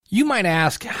You might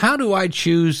ask, how do I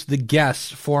choose the guests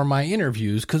for my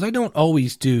interviews? Because I don't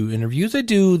always do interviews. I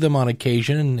do them on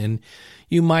occasion. And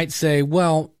you might say,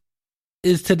 well,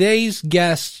 is today's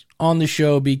guest on the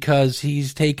show because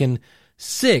he's taken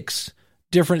 6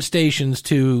 different stations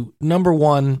to number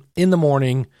 1 in the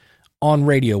morning on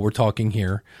radio? We're talking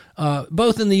here,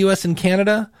 both in the U.S. and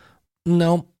Canada.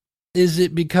 No. Is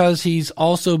it because he's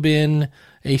also been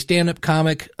a stand-up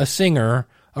comic, a singer,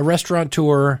 a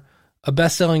restaurateur, a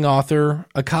best-selling author,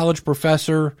 a college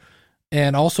professor,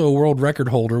 and also a world record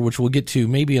holder, which we'll get to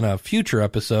maybe in a future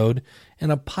episode,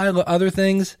 and a pile of other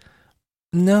things?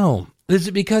 No. Is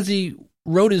it because he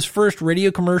wrote his first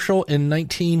radio commercial in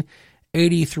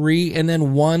 1983 and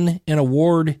then won an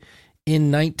award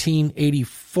in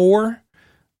 1984,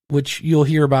 which you'll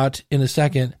hear about in a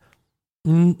second?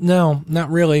 No, not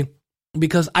really,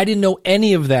 because I didn't know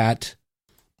any of that.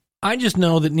 I just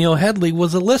know that Neil Hedley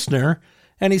was a listener,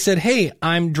 and he said, hey,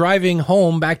 I'm driving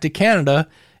home back to Canada,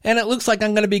 and it looks like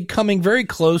I'm going to be coming very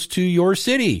close to your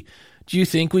city. Do you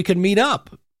think we could meet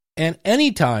up? And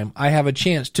anytime I have a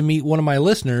chance to meet one of my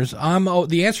listeners,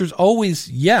 the answer is always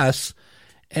yes.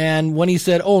 And when he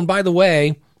said, oh, and by the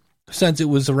way, since it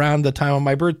was around the time of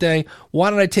my birthday, why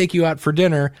don't I take you out for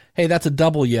dinner? Hey, that's a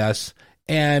double yes.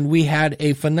 And we had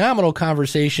a phenomenal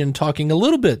conversation talking a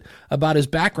little bit about his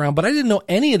background, but I didn't know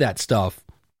any of that stuff.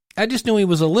 I just knew he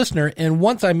was a listener. And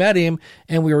once I met him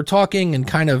and we were talking and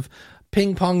kind of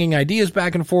ping-ponging ideas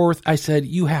back and forth, I said,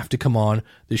 you have to come on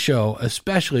the show,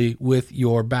 especially with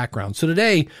your background. So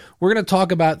today, we're going to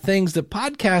talk about things that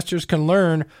podcasters can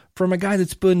learn from a guy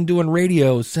that's been doing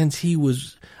radio since he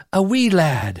was a wee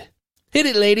lad. Hit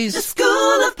it, ladies. The School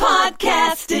of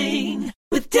Podcasting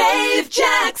with Dave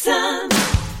Jackson.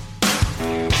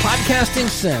 Podcasting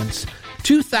since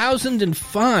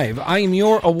 2005. I am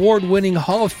your award-winning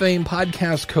Hall of Fame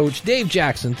podcast coach, Dave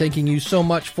Jackson, thanking you so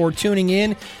much for tuning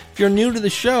in. If you're new to the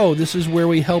show, this is where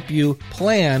we help you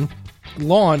plan,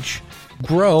 launch,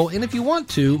 grow, and if you want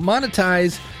to,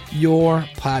 monetize your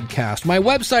podcast. My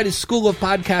website is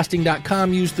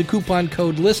schoolofpodcasting.com. Use the coupon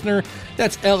code LISTENER.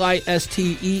 That's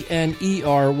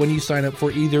LISTENER when you sign up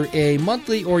for either a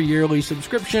monthly or yearly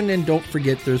subscription. And don't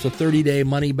forget, there's a 30-day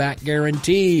money-back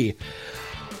guarantee.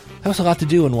 That was a lot to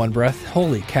do in one breath.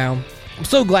 Holy cow. I'm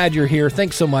so glad you're here.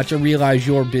 Thanks so much. I realize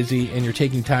you're busy and you're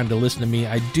taking time to listen to me.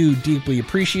 I do deeply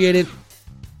appreciate it.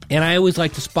 And I always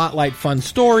like to spotlight fun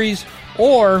stories,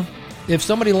 or if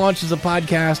somebody launches a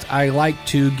podcast, I like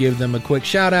to give them a quick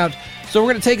shout out. So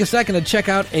we're going to take a second to check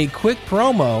out a quick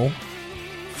promo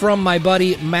from my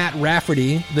buddy Matt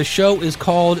Rafferty. The show is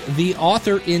called The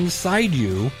Author Inside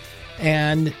You,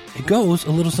 and it goes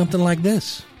a little something like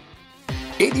this.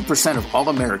 80% of all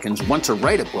Americans want to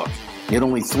write a book, yet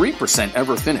only 3%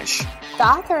 ever finish. The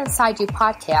Author Inside You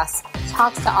podcast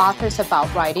talks to authors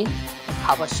about writing,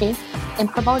 publishing, and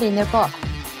promoting their book.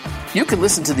 You can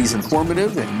listen to these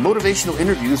informative and motivational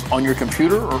interviews on your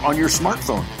computer or on your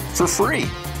smartphone for free.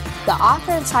 The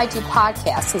Author Inside You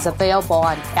podcast is available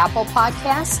on Apple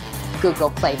Podcasts,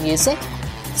 Google Play Music,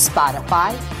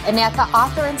 Spotify, and at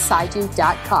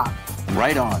theauthorinside.you.com.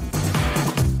 Right on.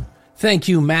 Thank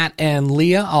you, Matt and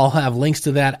Leah. I'll have links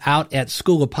to that out at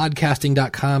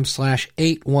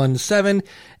schoolofpodcasting.com/817.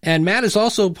 And Matt is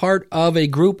also part of a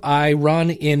group I run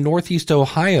in Northeast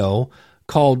Ohio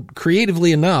called,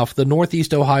 creatively enough, the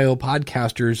Northeast Ohio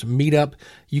Podcasters Meetup.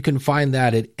 You can find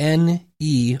that at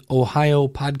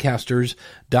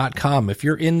neohiopodcasters.com. If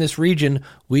you're in this region,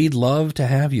 we'd love to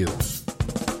have you.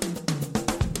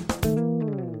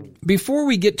 Before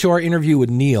we get to our interview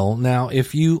with Neil, now,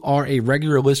 if you are a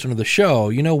regular listener of the show,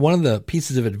 you know one of the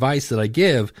pieces of advice that I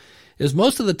give is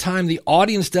most of the time the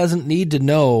audience doesn't need to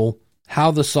know how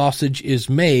the sausage is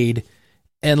made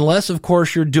unless, of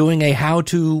course, you're doing a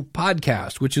how-to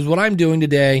podcast, which is what I'm doing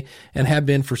today and have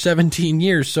been for 17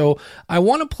 years. So I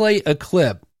want to play a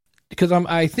clip because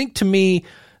I think, to me,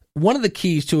 one of the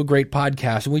keys to a great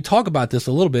podcast, and we talk about this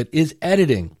a little bit, is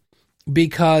editing.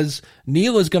 Because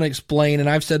Neil is going to explain, and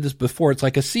I've said this before, it's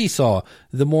like a seesaw.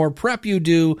 The more prep you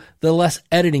do, the less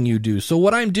editing you do. So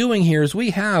what I'm doing here is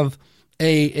I have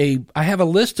a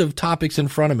list of topics in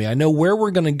front of me. I know where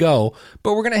we're going to go,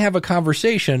 but we're going to have a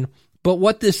conversation. But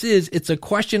what this is, it's a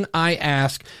question I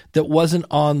ask that wasn't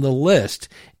on the list.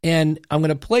 And I'm going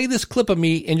to play this clip of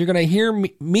me, and you're going to hear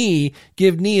me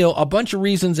give Neil a bunch of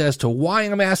reasons as to why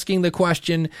I'm asking the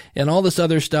question and all this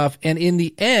other stuff. And in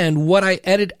the end, what I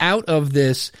edit out of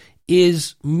this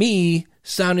is me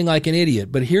sounding like an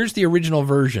idiot. But here's the original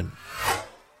version.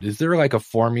 Is there like a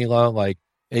formula, like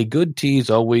a good tease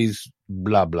always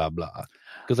blah, blah, blah?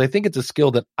 Because I think it's a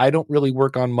skill that I don't really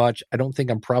work on much. I don't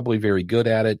think I'm probably very good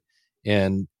at it.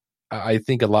 And I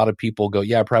think a lot of people go,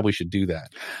 yeah, I probably should do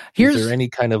that. Is there any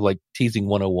kind of like teasing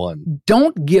 101?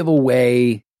 Don't give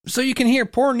away. So you can hear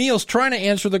poor Neil's trying to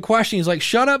answer the question. He's like,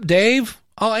 shut up, Dave.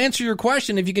 I'll answer your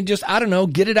question if you can just, I don't know,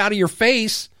 get it out of your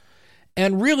face.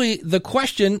 And really, the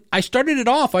question, I started it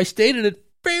off, I stated it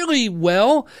fairly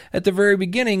well at the very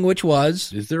beginning, which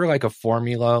was, is there like a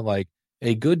formula, like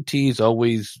a good tease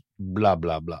always blah,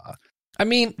 blah, blah? I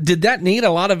mean, did that need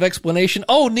a lot of explanation?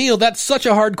 Oh, Neil, that's such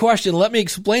a hard question. Let me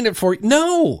explain it for you.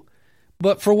 No.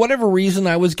 But for whatever reason,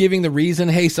 I was giving the reason,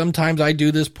 hey, sometimes I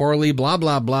do this poorly, blah,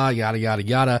 blah, blah, yada, yada,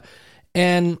 yada.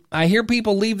 And I hear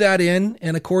people leave that in,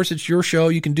 and of course, it's your show.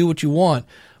 You can do what you want.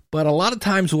 But a lot of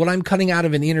times what I'm cutting out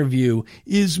of an interview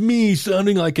is me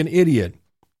sounding like an idiot.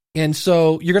 And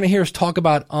so you're going to hear us talk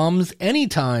about ums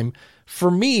anytime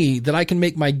for me that I can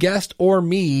make my guest or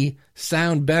me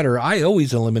sound better. I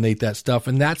always eliminate that stuff.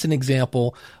 And that's an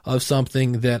example of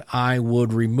something that I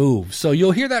would remove. So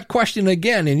you'll hear that question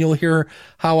again, and you'll hear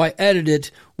how I edit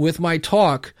it with my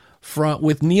talk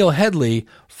with Neil Hedley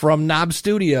from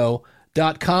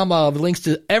knobstudio.com. I'll have links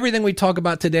to everything we talk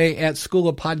about today at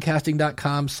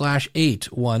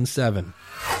schoolofpodcasting.com/817.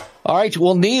 All right.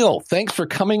 Well, Neil, thanks for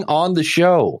coming on the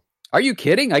show. Are you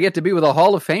kidding? I get to be with a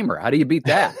Hall of Famer. How do you beat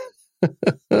that?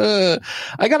 I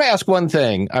got to ask one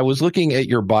thing. I was looking at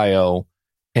your bio,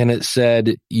 and it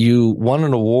said you won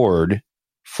an award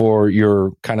for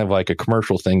your kind of like a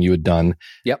commercial thing you had done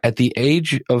at the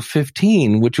age of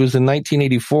 15, which was in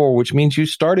 1984, which means you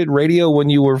started radio when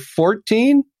you were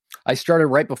 14? I started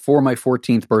right before my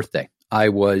 14th birthday. I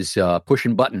was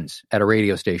pushing buttons at a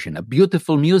radio station, a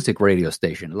beautiful music radio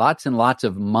station, lots and lots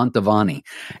of Mantovani.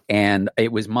 And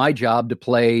it was my job to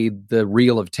play the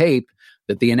reel of tape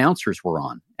that the announcers were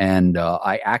on. And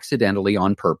I accidentally,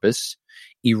 on purpose,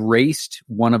 erased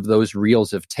one of those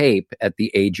reels of tape at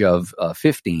the age of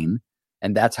 15.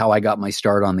 And that's how I got my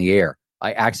start on the air.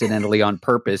 I accidentally, on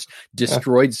purpose,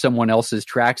 destroyed someone else's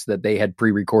tracks that they had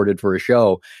pre-recorded for a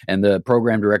show. And the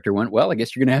program director went, well, I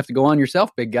guess you're going to have to go on yourself,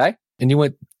 big guy. And you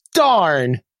went,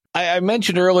 darn. I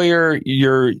mentioned earlier,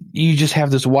 you just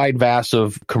have this wide vast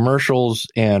of commercials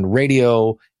and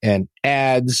radio and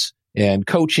ads and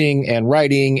coaching and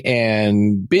writing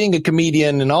and being a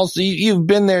comedian. And also you've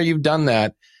been there, you've done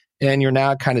that. And you're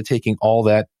now kind of taking all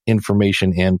that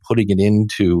information and putting it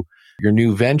into your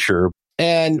new venture.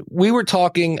 And we were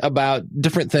talking about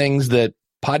different things that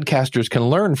podcasters can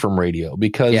learn from radio,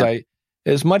 because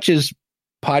as much as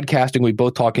podcasting, we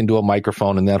both talk into a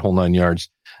microphone and that whole 9 yards.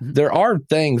 Mm-hmm. There are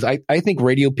things I think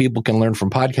radio people can learn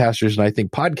from podcasters. And I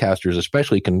think podcasters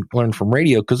especially can learn from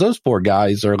radio, because those poor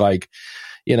guys are like,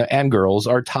 and girls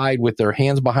are tied with their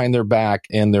hands behind their back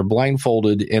and they're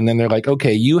blindfolded. And then they're like,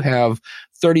 okay, you have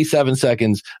 37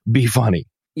 seconds, be funny.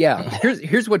 Yeah.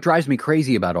 Here's what drives me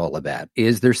crazy about all of that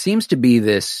is there seems to be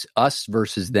this us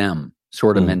versus them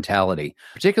sort of mentality,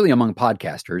 particularly among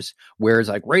podcasters, where it's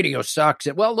like radio sucks.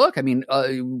 Well, look, I mean,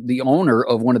 the owner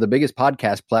of one of the biggest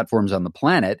podcast platforms on the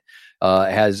planet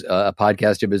has a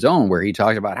podcast of his own where he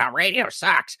talks about how radio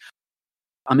sucks.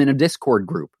 I'm in a Discord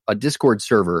group, a Discord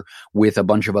server with a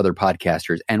bunch of other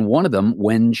podcasters. And one of them,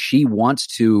 when she wants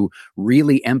to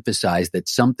really emphasize that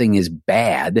something is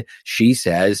bad, she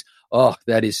says, oh,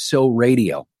 that is so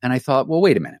radio. And I thought, well,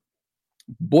 wait a minute.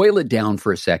 Boil it down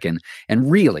for a second.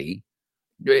 And really,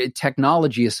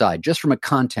 technology aside, just from a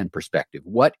content perspective,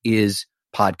 what is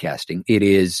podcasting? It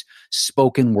is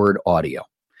spoken word audio.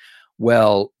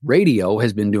 Well, radio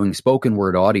has been doing spoken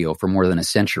word audio for more than a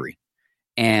century.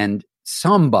 And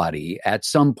somebody at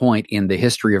some point in the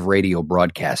history of radio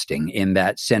broadcasting in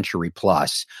that century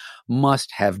plus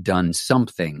must have done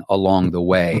something along the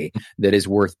way that is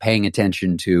worth paying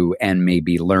attention to and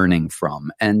maybe learning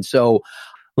from. And so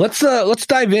let's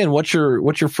dive in. What's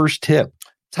your first tip?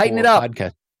 Tighten it up.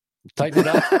 Podcast? Tighten it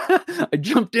up. I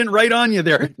jumped in right on you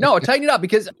there. No, tighten it up,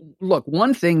 because look,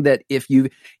 one thing that if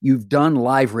you've done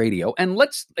live radio, and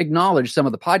let's acknowledge some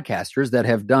of the podcasters that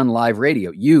have done live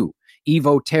radio,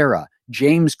 Evo Terra,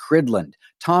 James Cridland,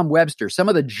 Tom Webster, some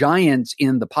of the giants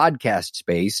in the podcast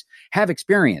space have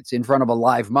experience in front of a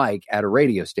live mic at a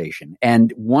radio station.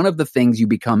 And one of the things you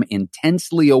become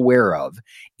intensely aware of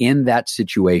in that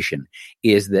situation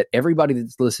is that everybody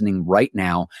that's listening right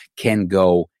now can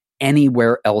go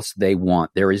anywhere else they want.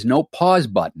 There is no pause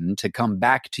button to come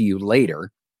back to you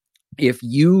later. If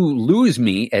you lose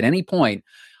me at any point,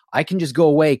 I can just go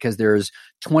away because there's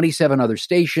 27 other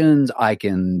stations. I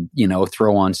can,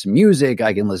 throw on some music.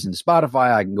 I can listen to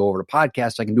Spotify. I can go over to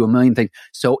podcasts. I can do a million things.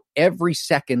 So every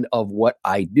second of what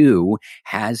I do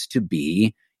has to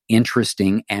be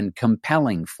interesting and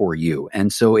compelling for you.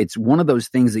 And so it's one of those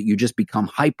things that you just become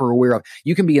hyper aware of.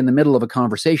 You can be in the middle of a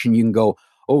conversation. You can go,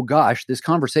 oh gosh, this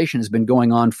conversation has been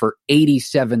going on for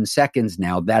 87 seconds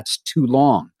now. That's too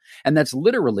long. And that's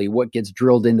literally what gets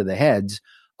drilled into the heads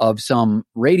of some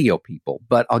radio people.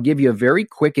 But I'll give you a very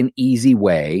quick and easy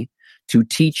way to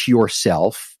teach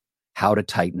yourself how to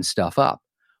tighten stuff up.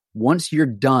 Once you're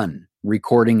done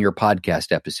recording your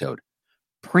podcast episode,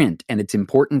 print, and it's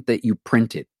important that you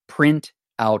print it. Print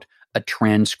out a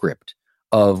transcript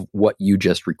of what you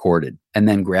just recorded, and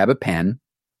then grab a pen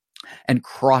and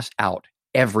cross out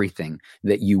everything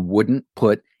that you wouldn't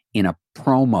put in a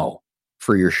promo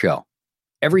for your show.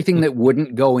 Everything that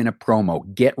wouldn't go in a promo,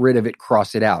 get rid of it,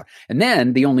 cross it out. And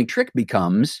then the only trick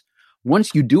becomes,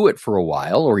 once you do it for a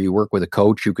while, or you work with a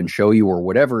coach who can show you, or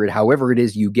however it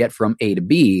is you get from A to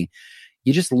B,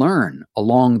 you just learn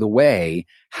along the way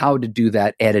how to do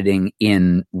that editing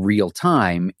in real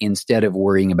time instead of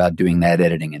worrying about doing that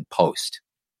editing in post.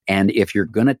 And if you're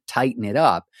going to tighten it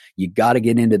up, you got to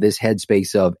get into this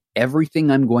headspace of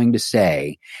everything I'm going to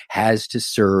say has to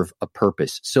serve a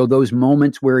purpose. So those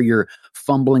moments where you're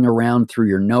fumbling around through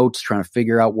your notes, trying to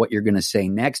figure out what you're going to say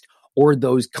next, or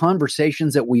those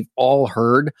conversations that we've all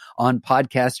heard on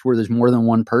podcasts where there's more than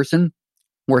one person,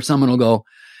 where someone will go,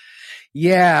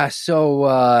 yeah,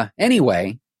 so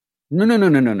anyway,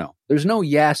 no. There's no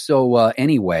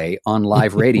anyway on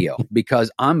live radio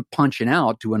because I'm punching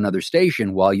out to another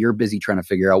station while you're busy trying to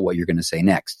figure out what you're going to say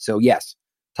next. So yes,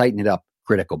 tighten it up,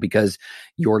 critical, because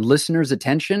your listener's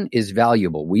attention is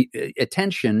valuable.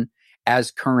 Attention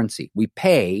as currency. We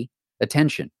pay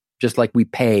attention just like we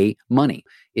pay money.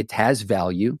 It has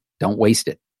value. Don't waste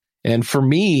it. And for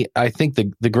me, I think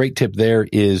the great tip there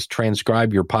is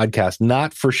transcribe your podcast,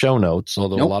 not for show notes,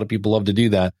 although a lot of people love to do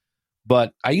that,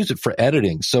 but I use it for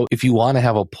editing. So if you want to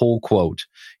have a pull quote,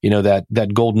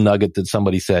 that golden nugget that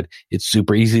somebody said, it's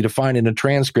super easy to find in a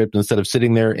transcript instead of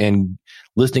sitting there and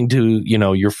listening to,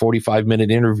 your 45-minute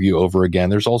interview over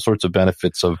again. There's all sorts of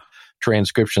benefits of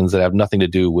transcriptions that have nothing to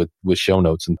do with show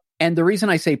notes. And the reason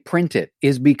I say print it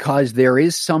is because there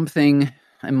is something,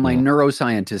 and my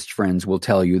neuroscientist friends will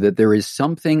tell you that there is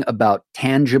something about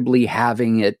tangibly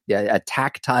having a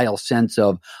tactile sense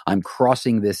of I'm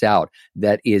crossing this out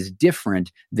that is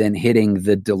different than hitting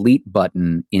the delete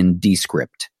button in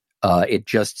Descript. It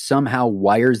just somehow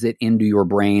wires it into your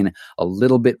brain a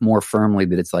little bit more firmly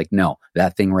that it's like, no,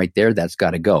 that thing right there, that's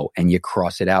got to go. And you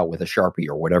cross it out with a Sharpie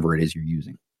or whatever it is you're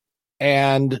using.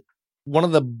 And one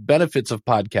of the benefits of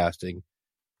podcasting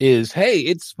is, hey,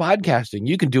 it's podcasting.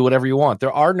 You can do whatever you want.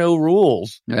 There are no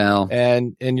rules. Well,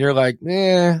 and you're like,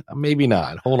 maybe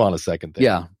not. Hold on a second there.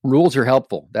 Yeah, rules are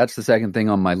helpful. That's the second thing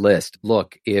on my list.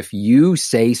 Look, if you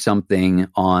say something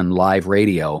on live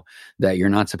radio that you're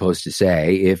not supposed to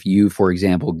say, if you, for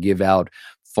example, give out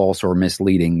false or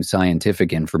misleading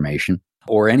scientific information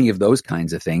or any of those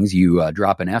kinds of things, you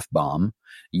drop an F-bomb,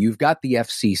 you've got the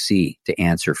FCC to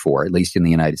answer for, at least in the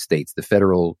United States, the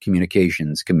Federal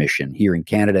Communications Commission. Here in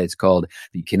Canada, it's called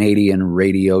the Canadian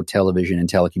Radio, Television, and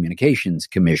Telecommunications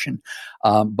Commission.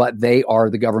 But they are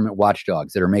the government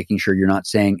watchdogs that are making sure you're not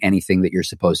saying anything that you're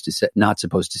not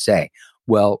supposed to say.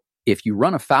 Well, if you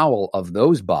run afoul of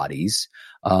those bodies,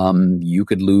 you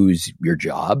could lose your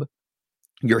job.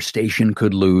 Your station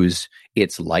could lose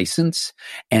its license.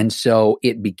 And so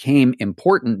it became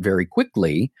important very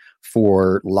quickly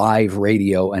for live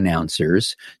radio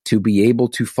announcers to be able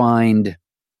to find,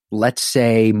 let's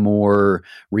say, more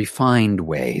refined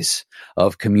ways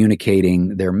of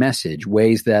communicating their message,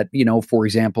 ways that, for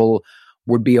example,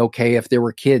 would be okay if there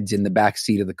were kids in the back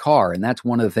seat of the car. And that's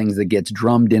one of the things that gets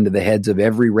drummed into the heads of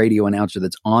every radio announcer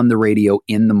that's on the radio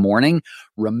in the morning.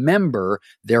 Remember,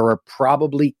 there are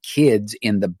probably kids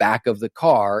in the back of the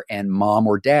car and mom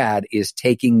or dad is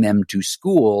taking them to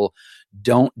school.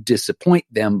 Don't disappoint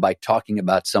them by talking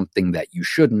about something that you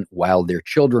shouldn't while their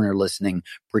children are listening.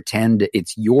 Pretend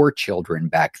it's your children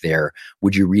back there.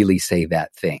 Would you really say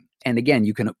that thing? And again,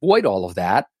 you can avoid all of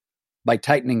that by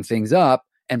tightening things up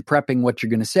and prepping what you're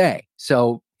going to say.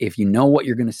 So if you know what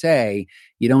you're going to say,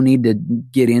 you don't need to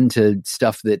get into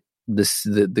stuff that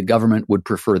the government would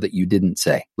prefer that you didn't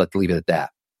say. Let's leave it at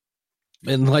that.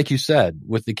 And like you said,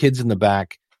 with the kids in the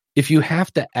back, if you have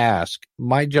to ask,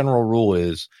 my general rule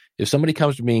is if somebody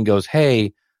comes to me and goes,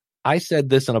 hey, I said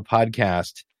this in a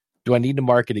podcast, do I need to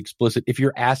mark it explicit? If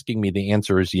you're asking me, the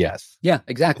answer is yes. Yeah,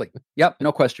 exactly. Yep,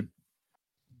 no question.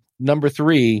 Number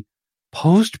 3,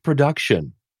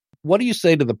 post-production. What do you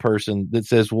say to the person that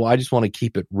says, well, I just want to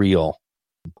keep it real?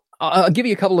 I'll give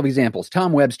you a couple of examples.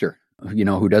 Tom Webster,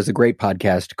 who does a great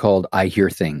podcast called I Hear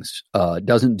Things,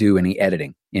 doesn't do any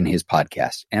editing in his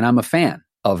podcast. And I'm a fan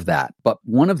of that. But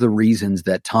one of the reasons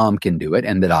that Tom can do it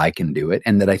and that I can do it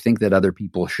and that I think that other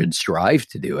people should strive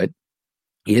to do it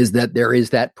is that there is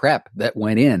that prep that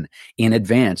went in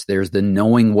advance. There's the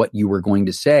knowing what you were going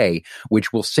to say,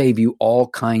 which will save you all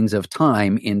kinds of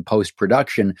time in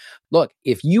post-production. Look,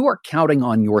 if you are counting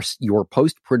on your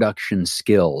post-production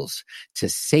skills to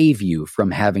save you from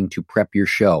having to prep your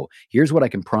show, here's what I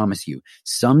can promise you.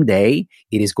 Someday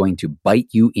it is going to bite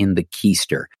you in the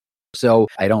keister. So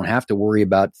I don't have to worry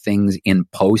about things in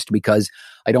post because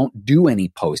I don't do any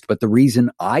post. But the reason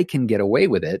I can get away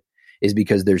with it is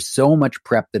because there's so much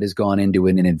prep that has gone into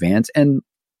it in advance. And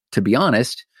to be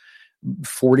honest,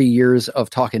 40 years of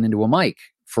talking into a mic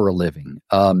for a living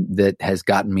that has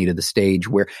gotten me to the stage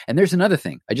where, and there's another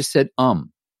thing. I just said,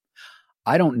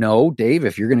 I don't know, Dave,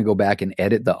 if you're going to go back and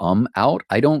edit the out.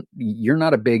 You're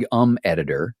not a big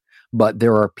editor, but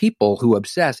there are people who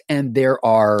obsess, and there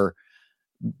are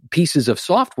pieces of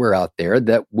software out there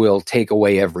that will take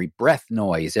away every breath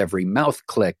noise, every mouth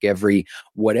click, every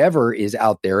whatever is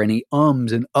out there, any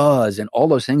ums and uhs and all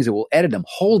those things that will edit them.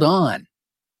 Hold on.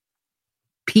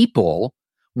 People,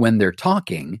 when they're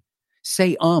talking,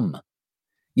 say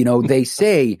they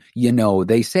say,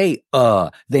 they say,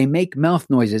 they make mouth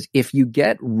noises. If you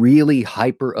get really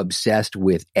hyper obsessed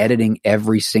with editing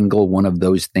every single one of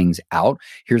those things out,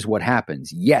 here's what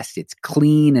happens. Yes, it's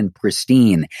clean and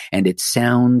pristine and it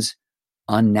sounds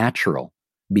unnatural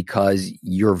because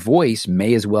your voice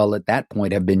may as well at that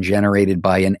point have been generated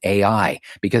by an AI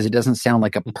because it doesn't sound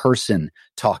like a person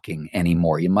talking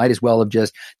anymore. You might as well have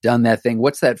just done that thing.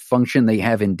 What's that function they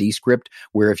have in Descript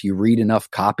where if you read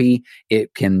enough copy,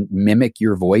 it can mimic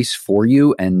your voice for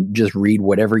you and just read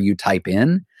whatever you type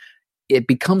in? It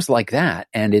becomes like that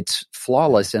and it's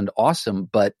flawless and awesome,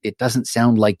 but it doesn't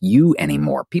sound like you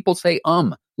anymore. People say,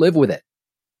 live with it.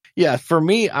 Yeah, for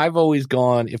me, I've always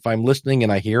gone, if I'm listening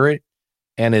and I hear it,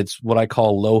 and it's what I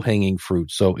call low-hanging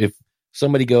fruit. So if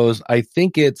somebody goes, I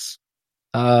think it's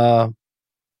 4:00,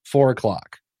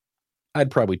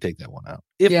 I'd probably take that one out.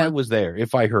 If I was there,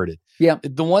 if I heard it. Yeah.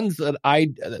 The ones that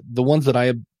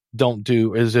I don't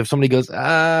do is if somebody goes,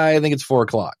 I think it's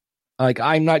 4:00. Like,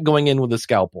 I'm not going in with a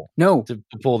scalpel. No. To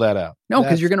pull that out. No,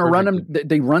 because you're going to run them.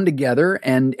 They run together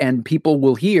and people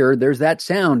will hear there's that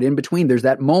sound in between. There's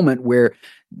that moment where,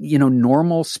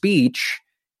 normal speech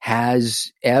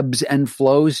has ebbs and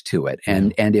flows to it.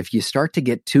 And if you start to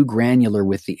get too granular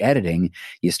with the editing,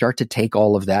 you start to take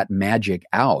all of that magic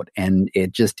out. And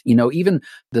it just, even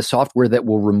the software that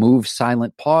will remove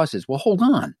silent pauses. Well, hold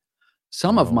on.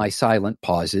 Some of my silent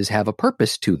pauses have a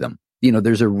purpose to them.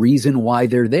 There's a reason why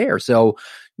they're there. So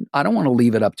I don't want to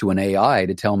leave it up to an AI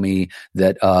to tell me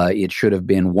that it should have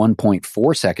been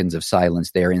 1.4 seconds of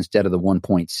silence there instead of the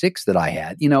 1.6 that I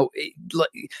had.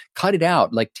 Cut it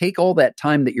out. Like, take all that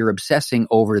time that you're obsessing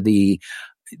over the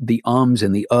ums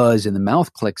and the uhs and the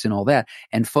mouth clicks and all that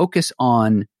and focus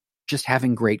on just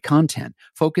having great content.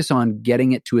 Focus on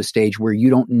getting it to a stage where you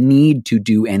don't need to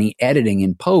do any editing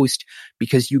in post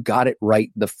because you got it right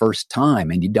the first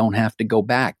time and you don't have to go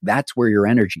back. That's where your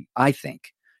energy, I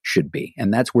think, should be.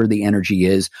 And that's where the energy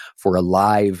is for a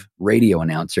live radio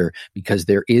announcer because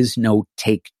there is no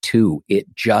take two.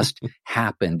 It just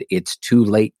happened. It's too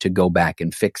late to go back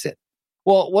and fix it.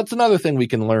 Well, what's another thing we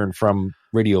can learn from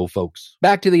radio folks?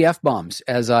 Back to the F-bombs,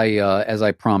 as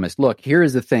I promised. Look, here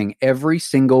is the thing. Every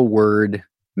single word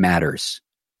matters.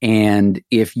 And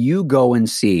if you go and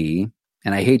see,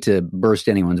 and I hate to burst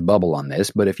anyone's bubble on this,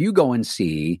 but if you go and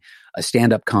see a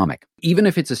stand-up comic, even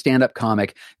if it's a stand-up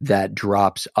comic that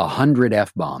drops 100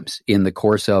 F-bombs in the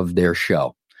course of their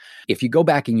show, if you go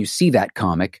back and you see that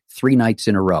comic 3 nights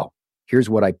in a row, here's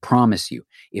what I promise you.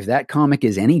 If that comic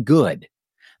is any good,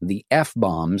 the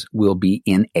F-bombs will be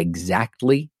in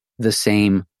exactly the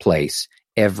same place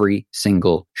every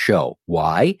single show.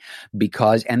 Why?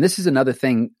 Because, and this is another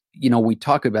thing, you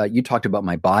talked about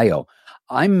my bio.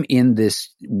 I'm in this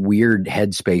weird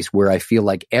headspace where I feel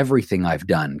like everything I've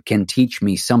done can teach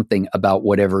me something about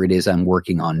whatever it is I'm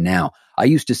working on now. I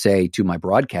used to say to my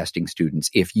broadcasting students,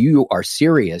 if you are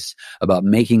serious about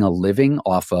making a living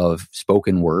off of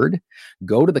spoken word,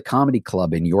 go to the comedy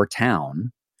club in your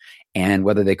town. And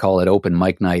whether they call it open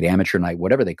mic night, amateur night,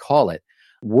 whatever they call it,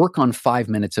 work on 5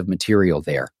 minutes of material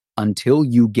there until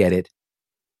you get it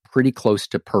pretty close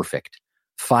to perfect.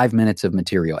 5 minutes of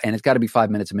material. And it's got to be 5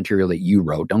 minutes of material that you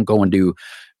wrote. Don't go and do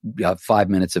 5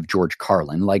 minutes of George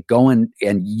Carlin. Like, go and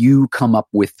you come up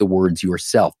with the words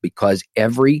yourself because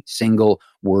every single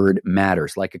word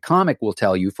matters. Like a comic will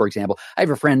tell you, for example, I have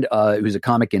a friend who's a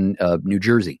comic in New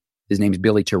Jersey. His name's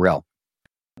Billy Terrell.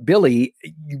 Billy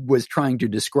was trying to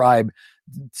describe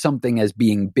something as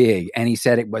being big, and he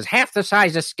said it was half the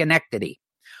size of Schenectady.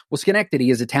 Well, Schenectady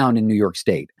is a town in New York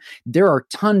State. There are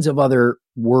tons of other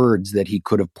words that he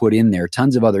could have put in there,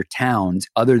 tons of other towns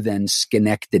other than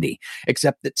Schenectady,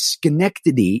 except that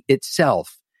Schenectady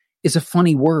itself is a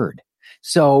funny word.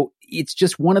 So it's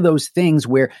just one of those things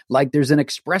where, like, there's an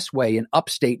expressway in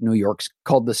upstate New York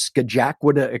called the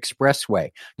Scajaquada Expressway.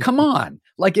 Come on.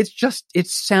 Like, it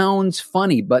sounds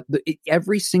funny, but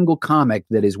every single comic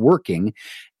that is working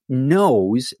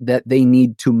knows that they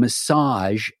need to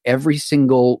massage every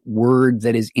single word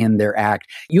that is in their act.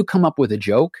 You come up with a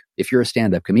joke, if you're a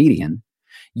stand-up comedian,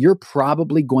 you're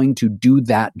probably going to do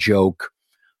that joke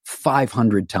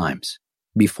 500 times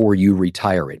before you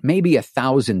retire it, maybe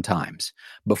 1,000 times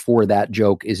before that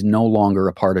joke is no longer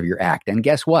a part of your act. And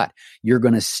guess what? You're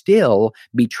going to still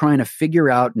be trying to figure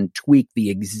out and tweak the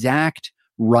exact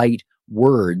right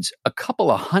words a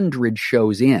couple of hundred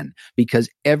shows in, because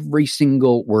every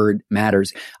single word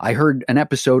matters. I heard an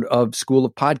episode of School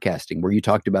of Podcasting where you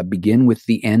talked about begin with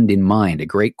the end in mind, a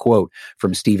great quote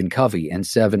from Stephen Covey and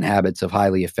 7 Habits of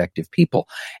Highly Effective People.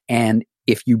 And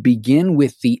if you begin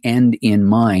with the end in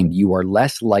mind, you are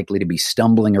less likely to be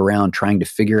stumbling around trying to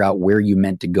figure out where you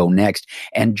meant to go next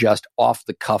and just off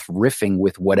the cuff riffing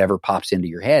with whatever pops into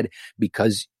your head,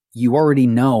 because you already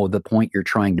know the point you're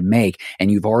trying to make, and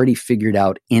you've already figured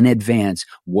out in advance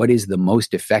what is the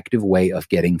most effective way of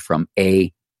getting from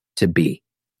A to B.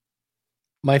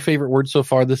 My favorite word so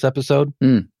far this episode?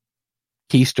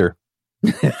 Keister.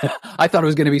 I thought it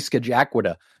was going to be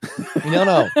Scajaquada.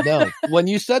 No. When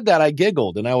you said that, I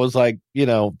giggled, and I was like,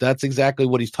 that's exactly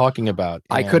what he's talking about.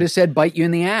 I could have said bite you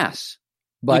in the ass.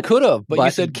 But you could have, but you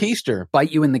said keister.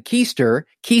 Bite you in the keister.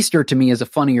 Keister to me is a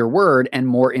funnier word and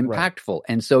more impactful. Right.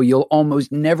 And so you'll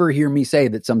almost never hear me say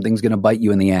that something's going to bite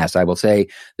you in the ass. I will say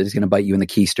that it's going to bite you in the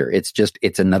keister.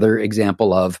 It's another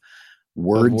example of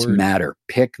words matter.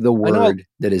 Pick the word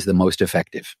that is the most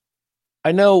effective.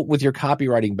 I know with your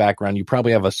copywriting background, you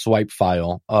probably have a swipe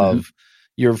file of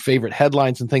your favorite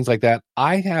headlines and things like that.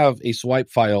 I have a swipe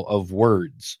file of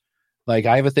words. Like,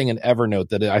 I have a thing in Evernote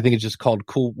that I think it's just called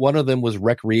cool. One of them was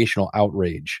recreational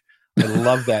outrage. I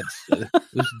love that. It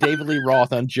was David Lee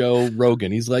Roth on Joe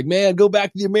Rogan. He's like, man, go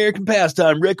back to the American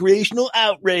pastime, recreational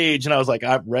outrage. And I was like,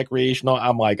 I'm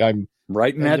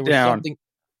writing that down.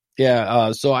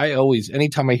 Yeah. So I always,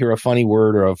 anytime I hear a funny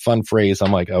word or a fun phrase,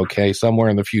 I'm like, okay, somewhere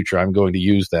in the future, I'm going to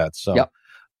use that. So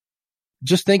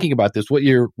just thinking about this, what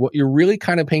you're really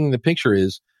kind of painting the picture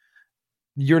is,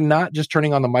 you're not just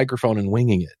turning on the microphone and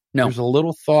winging it. No. There's a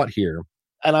little thought here.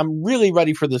 And I'm really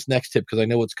ready for this next tip because I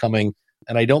know it's coming.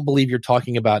 And I don't believe you're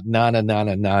talking about na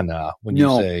when you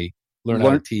say learn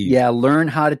how to tease. Yeah, learn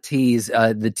how to tease.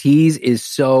 The tease is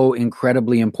so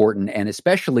incredibly important, and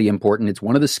especially important. It's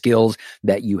one of the skills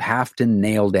that you have to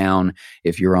nail down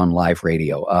if you're on live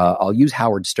radio. I'll use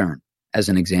Howard Stern as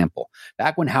an example.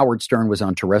 Back when Howard Stern was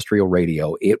on terrestrial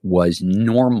radio, it was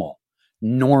normal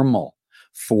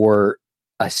for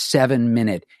a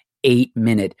 7-minute,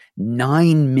 8-minute,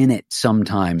 9-minute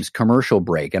sometimes commercial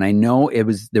break. And I know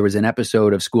there was an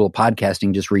episode of School of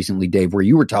Podcasting just recently, Dave, where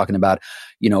you were talking about,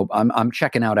 I'm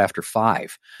checking out after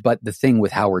 5. But the thing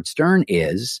with Howard Stern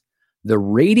is the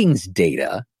ratings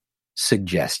data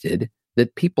suggested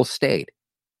that people stayed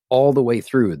all the way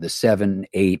through the 7,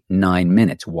 8, 9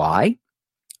 minutes. Why?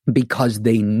 Because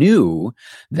they knew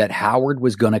that Howard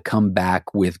was going to come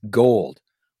back with gold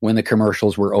when the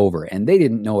commercials were over. And they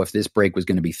didn't know if this break was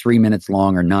going to be 3 minutes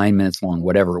long or 9 minutes long,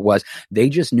 whatever it was. They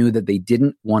just knew that they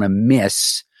didn't want to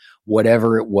miss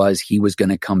whatever it was he was going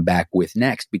to come back with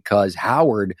next, because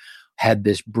Howard had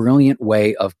this brilliant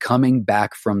way of coming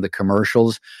back from the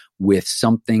commercials with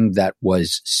something that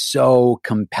was so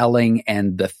compelling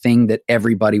and the thing that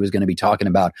everybody was going to be talking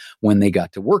about when they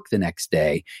got to work the next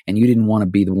day. And you didn't want to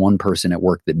be the one person at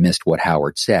work that missed what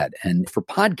Howard said. And for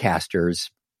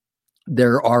podcasters,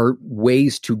 there are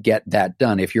ways to get that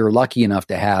done. If you're lucky enough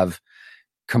to have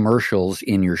commercials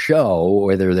in your show,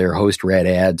 whether they're host read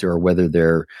ads or whether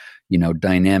they're,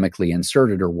 dynamically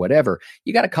inserted or whatever,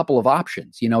 you got a couple of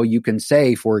options. You can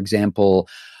say, for example,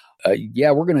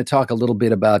 we're going to talk a little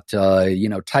bit about,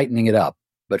 tightening it up.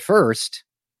 But first,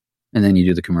 and then you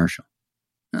do the commercial.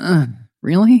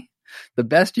 Really? The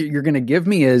best you're going to give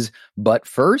me is, but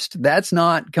first? That's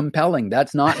not compelling.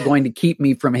 That's not going to keep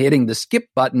me from hitting the skip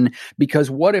button, because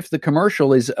what if the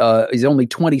commercial is only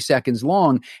 20 seconds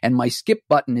long and my skip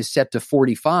button is set to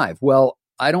 45? Well,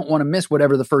 I don't want to miss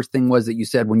whatever the first thing was that you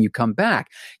said when you come back.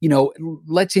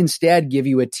 Let's instead give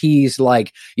you a tease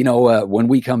like, when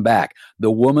we come back,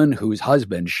 the woman whose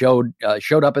husband showed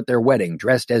up at their wedding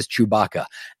dressed as Chewbacca.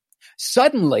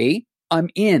 Suddenly, I'm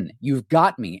in. You've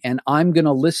got me. And I'm going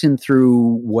to listen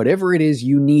through whatever it is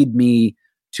you need me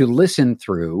to listen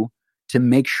through to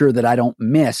make sure that I don't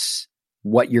miss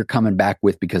what you're coming back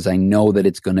with, because I know that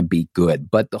it's going to be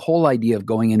good. But the whole idea of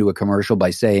going into a commercial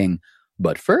by saying,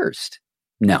 but first,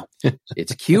 no,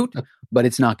 it's cute, but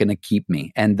it's not going to keep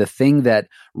me. And the thing that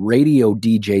radio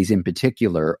DJs in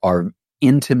particular are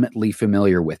intimately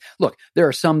familiar with. Look, there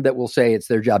are some that will say it's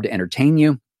their job to entertain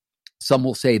you. Some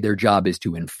will say their job is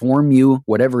to inform you,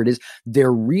 whatever it is.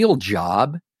 Their real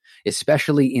job,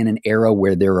 especially in an era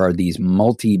where there are these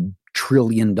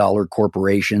multi-trillion-dollar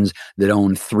corporations that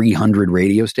own 300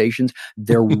 radio stations,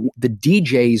 the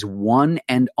DJ's one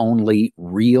and only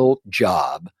real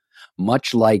job,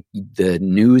 much like the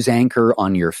news anchor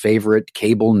on your favorite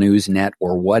cable news net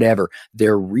or whatever,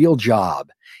 their real job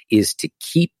is to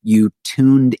keep you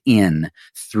tuned in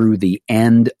through the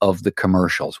end of the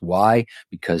commercials. Why?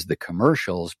 Because the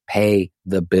commercials pay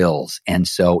the bills. And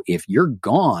so if you're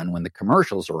gone when the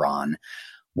commercials are on,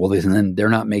 well, then they're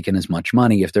not making as much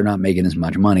money. If they're not making as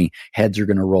much money, heads are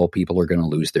going to roll. People are going to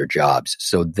lose their jobs.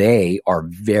 So they are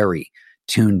very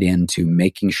tuned in to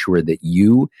making sure that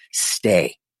you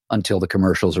stay until the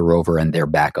commercials are over and they're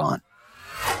back on.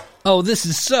 Oh, this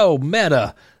is so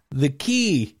meta. The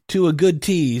key to a good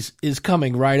tease is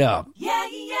coming right up. Yeah,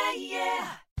 yeah, yeah.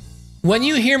 When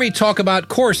you hear me talk about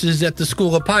courses at the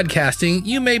School of Podcasting,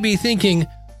 you may be thinking,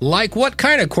 like what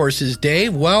kind of courses,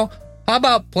 Dave? Well, how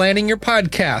about planning your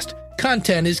podcast?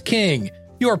 Content is king.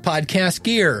 Your podcast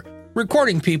gear.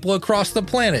 Recording people across the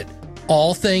planet.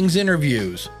 All things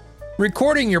interviews.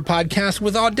 Recording your podcast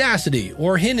with Audacity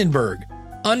or Hindenburg.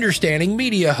 Understanding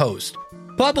media host.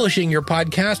 Publishing your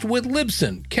podcast with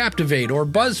Libsyn, Captivate, or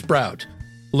Buzzsprout.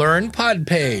 Learn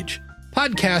Podpage.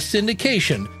 Podcast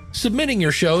syndication. Submitting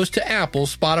your shows to Apple,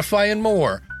 Spotify, and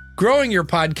more. Growing your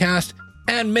podcast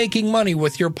and making money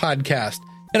with your podcast.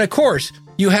 And of course,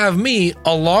 you have me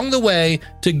along the way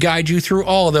to guide you through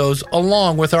all of those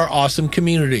along with our awesome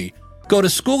community. Go to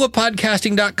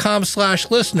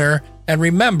schoolofpodcasting.com/listener and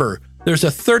remember, there's a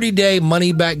 30-day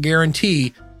money-back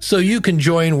guarantee so you can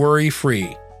join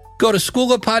worry-free. Go to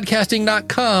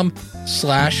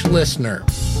schoolofpodcasting.com/listener.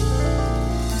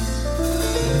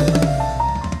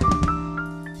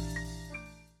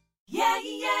 Yeah,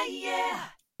 yeah, yeah.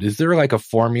 Is there like a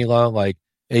formula, like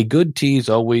a good tease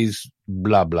always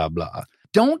blah, blah, blah?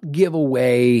 Don't give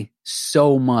away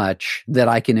so much that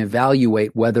I can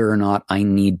evaluate whether or not I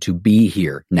need to be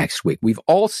here next week. We've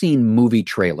all seen movie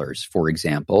trailers, for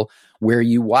example, where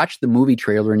you watch the movie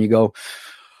trailer and you go,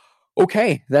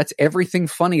 okay, that's everything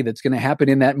funny that's going to happen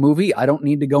in that movie. I don't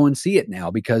need to go and see it now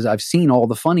because I've seen all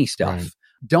the funny stuff. Right.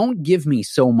 Don't give me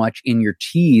so much in your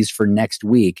tease for next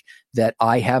week that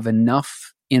I have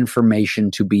enough information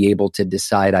to be able to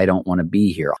decide I don't want to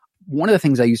be here. One of the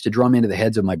things I used to drum into the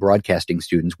heads of my broadcasting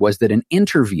students was that an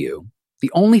interview, the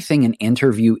only thing an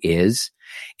interview is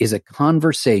a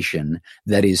conversation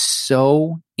that is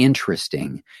so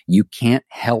interesting, you can't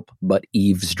help but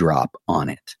eavesdrop on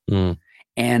it. Mm.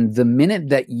 And the minute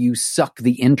that you suck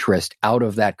the interest out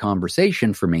of that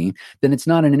conversation for me, then it's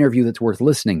not an interview that's worth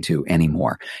listening to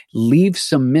anymore. Leave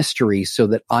some mystery so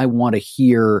that I want to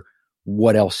hear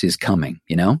what else is coming,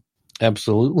 you know?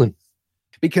 Absolutely.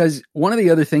 Because one of the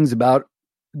other things about,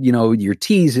 you know, your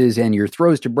teases and your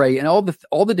throws to break and all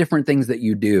the different things that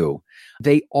you do,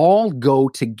 they all go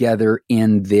together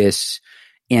in this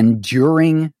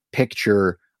enduring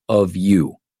picture of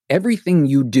you. Everything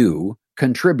you do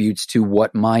contributes to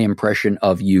what my impression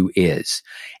of you is.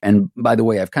 And by the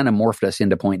way, I've kind of morphed us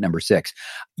into point number 6.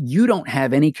 You don't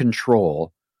have any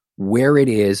control where it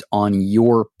is on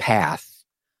your path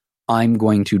I'm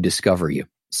going to discover you.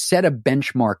 Set a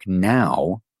benchmark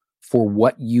now for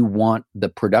what you want the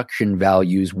production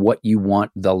values, what you want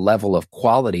the level of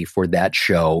quality for that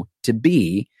show to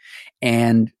be,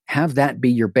 and have that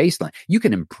be your baseline. You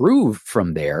can improve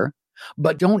from there,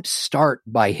 but don't start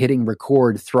by hitting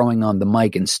record, throwing on the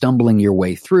mic, and stumbling your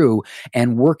way through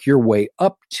and work your way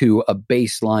up to a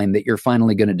baseline that you're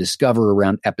finally going to discover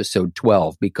around episode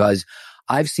 12, because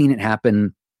I've seen it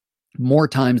happen more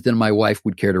times than my wife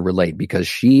would care to relate, because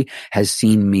she has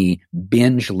seen me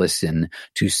binge listen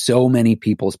to so many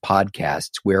people's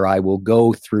podcasts where I will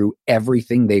go through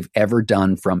everything they've ever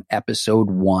done from episode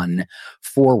 1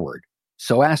 forward.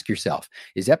 So ask yourself,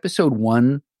 is episode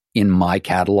 1 in my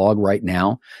catalog right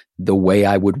now the way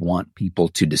I would want people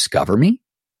to discover me?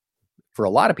 For a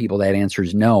lot of people, that answer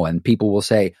is no. And people will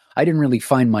say, I didn't really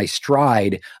find my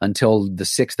stride until the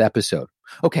 6th episode.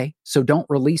 Okay, so don't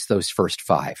release those first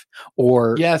 5.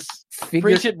 Or yes,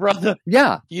 preach it, brother.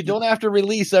 Yeah. You don't have to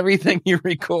release everything you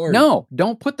record. No,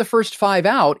 don't put the first 5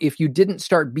 out if you didn't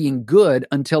start being good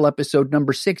until episode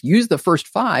number 6. Use the first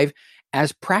 5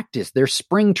 as practice. They're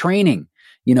spring training.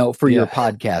 for your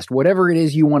podcast, whatever it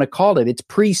is you want to call it. It's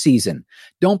preseason.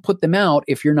 Don't put them out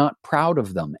if you're not proud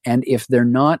of them. And if they're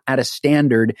not at a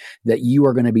standard that you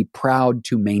are going to be proud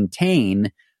to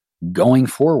maintain going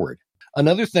forward.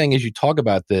 Another thing, as you talk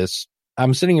about this,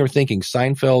 I'm sitting here thinking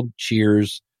Seinfeld,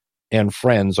 Cheers, and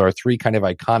Friends are three kind of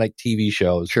iconic TV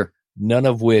shows. Sure. None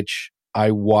of which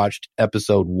I watched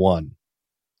episode 1.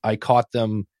 I caught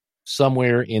them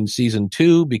somewhere in season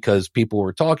 2 because people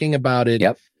were talking about it.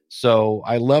 Yep. So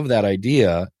I love that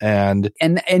idea. And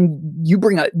you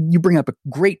bring up a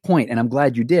great point, and I'm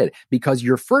glad you did, because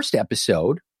your first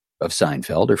episode of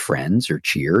Seinfeld or Friends or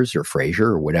Cheers or Frasier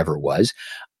or whatever it was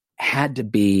had to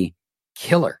be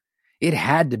killer. It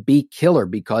had to be killer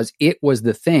because it was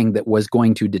the thing that was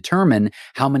going to determine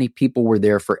how many people were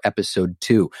there for episode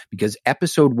 2. Because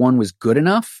episode 1 was good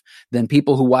enough, then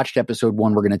people who watched episode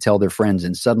 1 were going to tell their friends,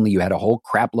 and suddenly you had a whole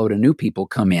crap load of new people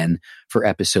come in for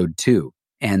episode 2,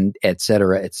 and et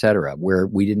cetera, where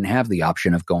we didn't have the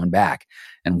option of going back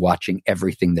and watching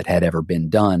everything that had ever been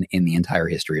done in the entire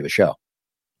history of a show.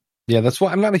 Yeah, that's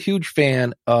why I'm not a huge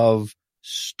fan of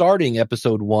starting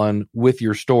episode 1 with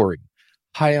your story.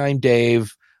 Hi, I'm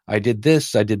Dave. I did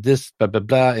this, blah, blah,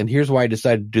 blah. And here's why I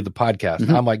decided to do the podcast.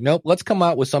 Mm-hmm. I'm like, nope, let's come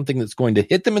out with something that's going to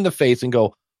hit them in the face and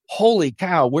go, holy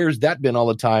cow, where's that been all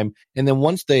the time? And then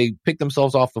once they pick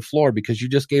themselves off the floor because you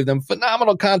just gave them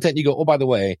phenomenal content, you go, oh, by the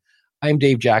way, I'm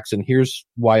Dave Jackson. Here's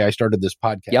why I started this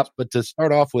podcast. Yep. But to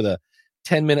start off with a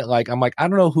 10-minute, I'm like, I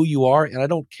don't know who you are. And I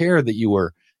don't care that you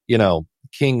were,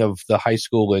 king of the high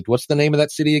school at, what's the name of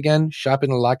that city again?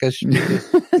 Shopinalaka?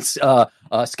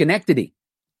 Schenectady.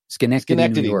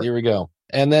 Schenectady, New York. Here we go.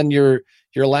 And then your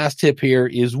last tip here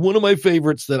is one of my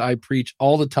favorites that I preach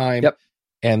all the time. Yep.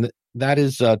 And that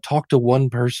is talk to one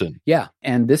person. Yeah.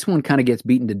 And this one kind of gets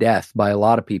beaten to death by a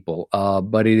lot of people.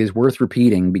 But it is worth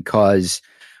repeating because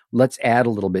let's add a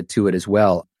little bit to it as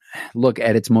well. Look,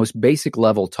 at its most basic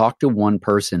level, talk to one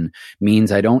person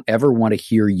means I don't ever want to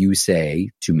hear you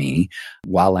say to me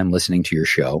while I'm listening to your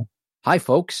show, hi,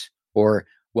 folks, or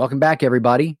welcome back,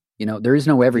 everybody. There is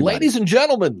no everybody. Ladies and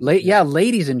gentlemen.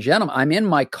 Ladies and gentlemen. I'm in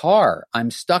my car. I'm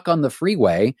stuck on the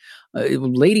freeway.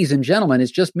 Ladies and gentlemen,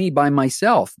 it's just me by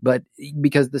myself. But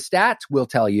because the stats will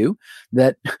tell you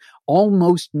that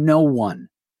almost no one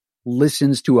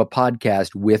listens to a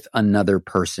podcast with another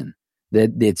person.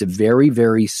 That it's a very,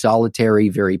 very solitary,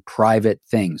 very private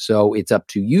thing. So it's up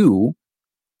to you,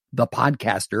 the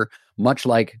podcaster, much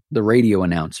like the radio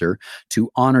announcer,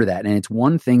 to honor that. And it's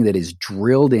one thing that is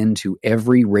drilled into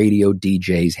every radio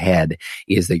DJ's head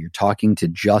is that you're talking to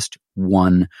just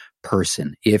one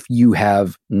person. If you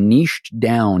have niched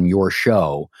down your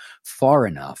show far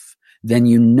enough, then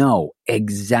you know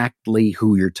exactly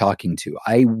who you're talking to.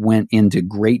 I went into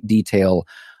great detail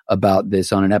about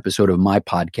this on an episode of my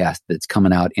podcast that's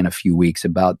coming out in a few weeks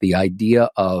about the idea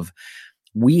of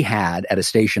we had at a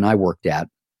station I worked at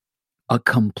a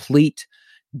complete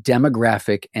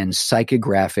demographic and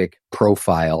psychographic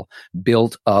profile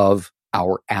built of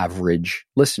our average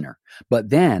listener. But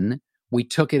then we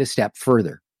took it a step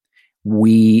further.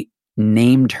 We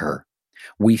named her.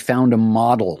 We found a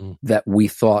model that we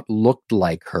thought looked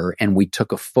like her, and we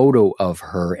took a photo of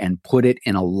her and put it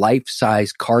in a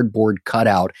life-size cardboard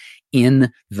cutout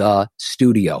in the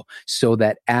studio so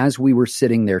that as we were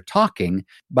sitting there talking,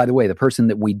 by the way, the person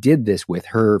that we did this with,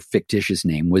 her fictitious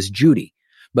name was Judy.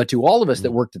 But to all of us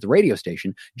that worked at the radio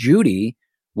station, Judy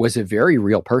was a very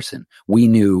real person. We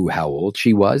knew how old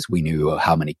she was. We knew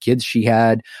how many kids she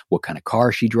had, what kind of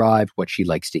car she drives, what she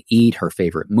likes to eat, her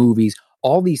favorite movies,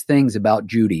 all these things about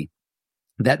Judy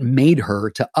that made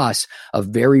her to us a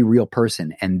very real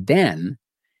person. And then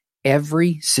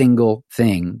every single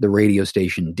thing the radio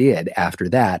station did after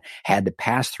that had to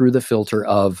pass through the filter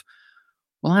of,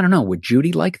 well, I don't know, would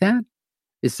Judy like that?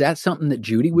 Is that something that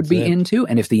Judy would be into?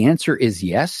 And if the answer is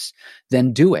yes,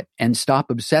 then do it and stop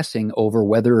obsessing over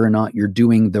whether or not you're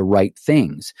doing the right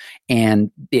things. And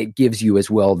it gives you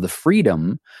as well the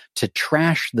freedom to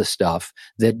trash the stuff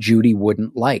that Judy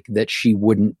wouldn't like, that she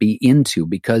wouldn't be into.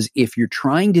 Because if you're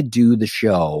trying to do the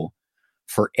show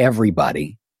for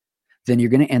everybody, then you're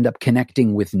going to end up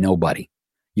connecting with nobody.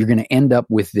 You're going to end up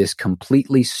with this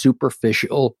completely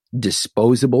superficial,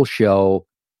 disposable show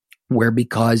where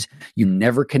because you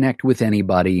never connect with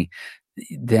anybody,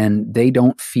 then they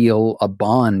don't feel a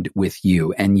bond with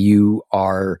you, and you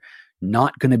are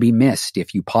not going to be missed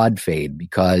if you pod fade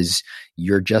because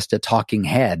you're just a talking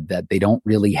head that they don't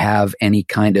really have any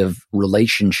kind of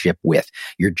relationship with.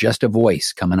 You're just a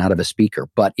voice coming out of a speaker.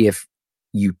 But if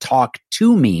you talk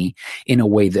to me in a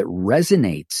way that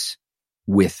resonates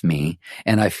with me,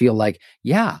 and I feel like,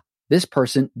 yeah, this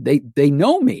person, they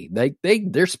know me.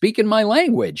 They're speaking my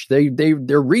language.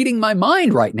 They're reading my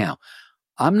mind right now.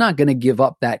 I'm not going to give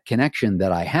up that connection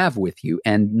that I have with you.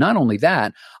 And not only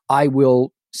that, I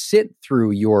will sit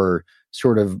through your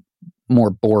sort of more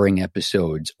boring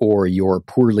episodes or your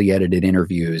poorly edited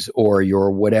interviews or your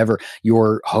whatever,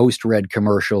 your host read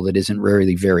commercial that isn't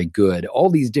really very good. All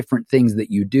these different things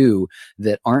that you do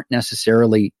that aren't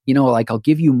necessarily, like I'll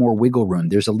give you more wiggle room.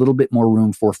 There's a little bit more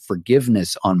room for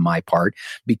forgiveness on my part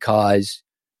because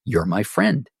you're my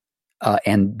friend.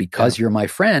 And because you're my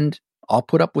friend, I'll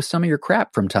put up with some of your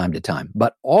crap from time to time.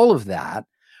 But all of that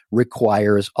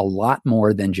requires a lot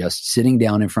more than just sitting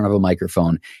down in front of a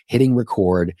microphone, hitting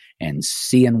record, and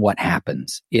seeing what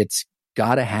happens. It's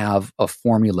got to have a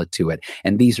formula to it.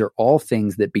 And these are all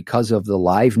things that, because of the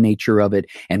live nature of it,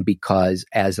 and because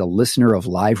as a listener of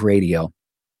live radio,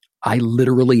 I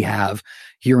literally have,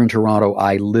 here in Toronto,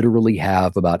 I literally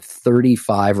have about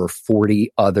 35 or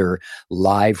 40 other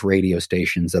live radio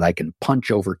stations that I can punch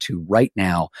over to right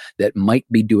now that might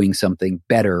be doing something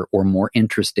better or more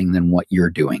interesting than what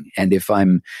you're doing. And if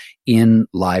I'm in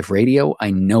live radio, I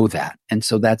know that. And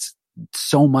so that's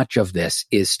so much of this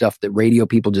is stuff that radio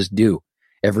people just do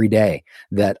every day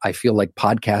that I feel like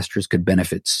podcasters could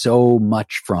benefit so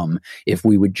much from if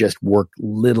we would just work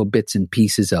little bits and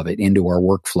pieces of it into our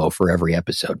workflow for every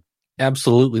episode.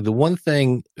 Absolutely. The one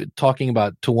thing talking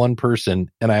about to one person,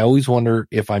 and I always wonder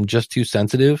if I'm just too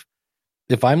sensitive,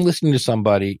 if I'm listening to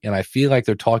somebody and I feel like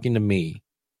they're talking to me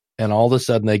and all of a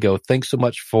sudden they go, thanks so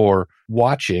much for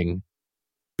watching.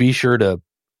 Be sure to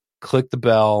click the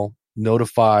bell,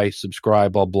 notify,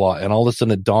 subscribe, blah, blah. And all of a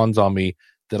sudden it dawns on me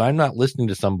that I'm not listening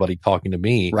to somebody talking to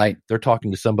me. Right. They're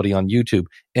talking to somebody on YouTube.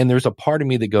 And there's a part of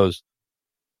me that goes,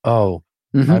 oh,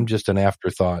 I'm just an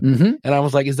afterthought. And I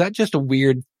was like, is that just a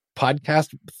weird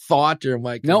podcast thought? Or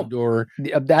like, no, or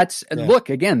that's, look,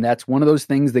 again, that's one of those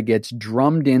things that gets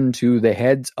drummed into the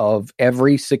heads of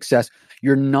every success.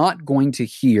 You're not going to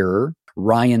hear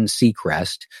Ryan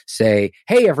Seacrest say,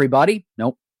 hey, everybody.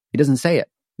 Nope. He doesn't say it.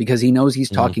 Because he knows he's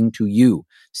talking to you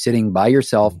sitting by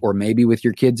yourself or maybe with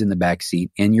your kids in the back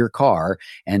seat in your car.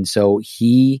 And so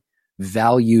he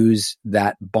values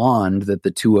that bond that the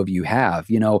two of you have.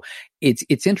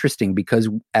 It's interesting because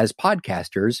as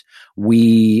podcasters,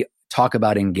 we talk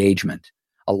about engagement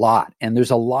a lot. And there's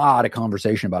a lot of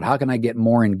conversation about how can I get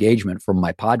more engagement from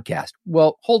my podcast?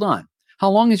 Well, hold on.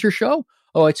 How long is your show?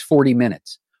 Oh, it's 40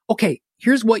 minutes. Okay.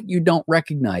 Here's what you don't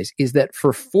recognize is that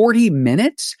for 40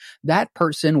 minutes, that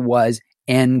person was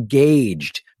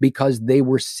engaged because they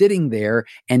were sitting there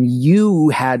and you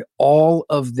had all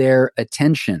of their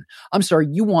attention. I'm sorry,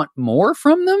 you want more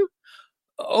from them?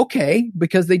 Okay,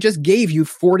 because they just gave you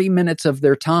 40 minutes of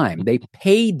their time. They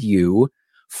paid you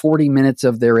 40 minutes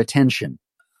of their attention.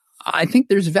 I think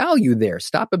there's value there.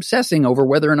 Stop obsessing over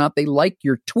whether or not they like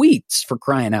your tweets, for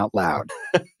crying out loud.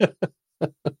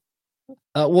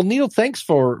 Well, Neil, thanks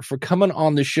for coming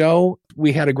on the show.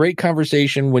 We had a great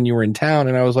conversation when you were in town,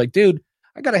 and I was like, dude,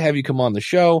 I got to have you come on the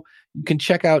show. You can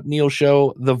check out Neil's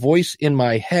show, The Voice in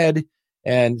My Head,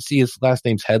 and see his last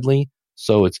name's Hedley.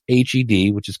 So it's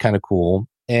H-E-D, which is kind of cool.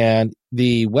 And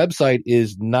the website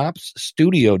is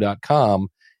nopsstudio.com.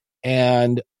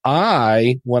 And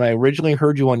when I originally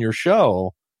heard you on your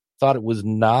show, thought it was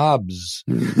Knobs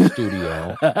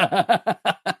Studio.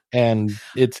 And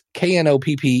it's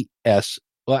KNOPPS.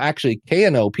 Well, actually,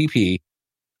 KNOPP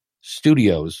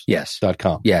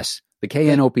Studios.com. Yes. The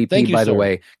KNOPP, by the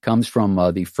way, comes from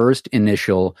the first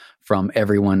initial from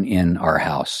everyone in our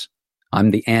house.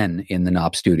 I'm the N in the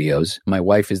Knop Studios. My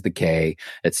wife is the K,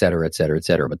 et cetera, et cetera, et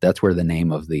cetera. But that's where the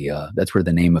name of the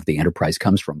enterprise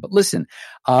comes from. But listen,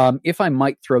 if I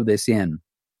might throw this in,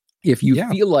 if you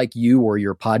feel like you or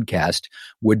your podcast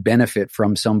would benefit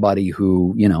from somebody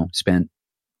who, spent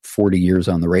 40 years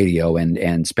on the radio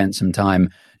and spent some time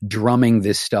drumming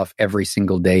this stuff every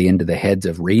single day into the heads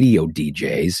of radio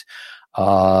DJs,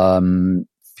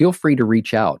 feel free to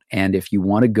reach out. And if you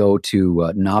want to go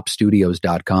to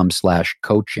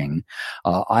nopstudios.com/coaching,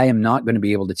 I am not going to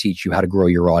be able to teach you how to grow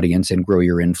your audience and grow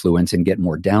your influence and get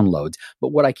more downloads. But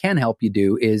what I can help you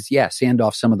do is, sand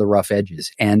off some of the rough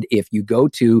edges. And if you go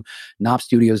to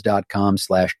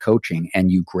nopstudios.com/coaching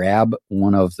and you grab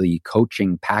one of the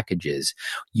coaching packages,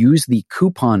 use the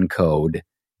coupon code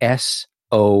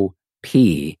SOP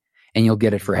and you'll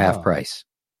get it for half price.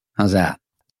 How's that?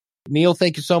 Neil,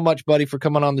 thank you so much, buddy, for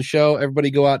coming on the show. Everybody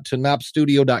go out to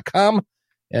nopstudio.com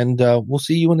and we'll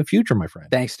see you in the future, my friend.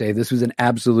 Thanks, Dave. This was an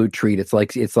absolute treat. It's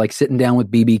like sitting down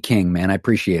with B.B. King, man. I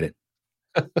appreciate it.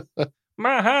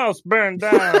 My house burned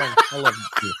down. I love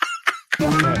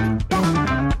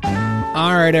you.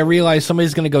 All right, I realize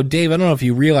somebody's going to go, Dave, I don't know if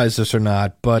you realize this or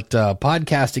not, but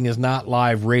podcasting is not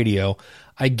live radio.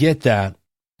 I get that.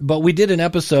 But we did an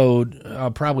episode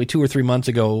probably 2 or 3 months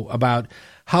ago about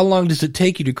how long does it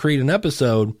take you to create an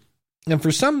episode. And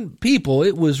for some people,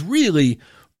 it was really,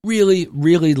 really,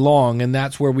 really long. And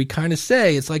that's where we kind of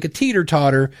say it's like a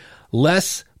teeter-totter.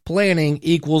 Less planning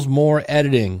equals more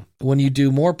editing. When you do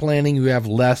more planning, you have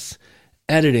less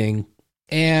editing.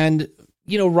 And,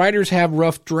 you know, writers have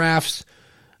rough drafts.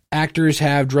 Actors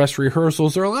have dress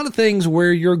rehearsals. There are a lot of things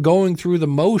where you're going through the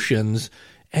motions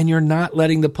and you're not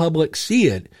letting the public see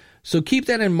it. So keep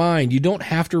that in mind. You don't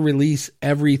have to release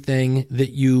everything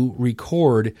that you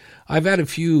record. I've had a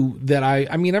few that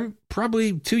I'm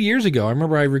probably 2 years ago. I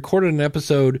remember I recorded an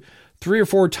episode 3 or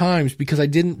 4 times because I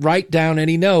didn't write down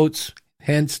any notes,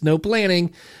 hence no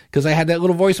planning, because I had that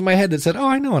little voice in my head that said, oh,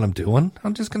 I know what I'm doing.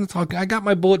 I'm just going to talk. I got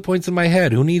my bullet points in my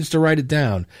head. Who needs to write it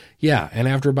down? Yeah. And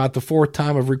after about the 4th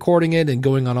time of recording it and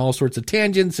going on all sorts of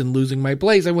tangents and losing my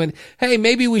place, I went, hey,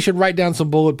 maybe we should write down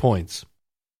some bullet points.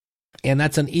 And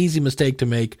that's an easy mistake to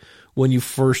make when you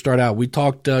first start out. We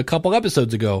talked a couple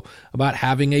episodes ago about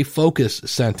having a focus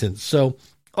sentence. So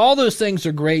all those things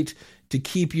are great to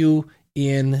keep you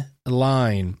in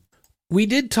line. We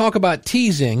did talk about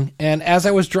teasing, and as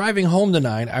I was driving home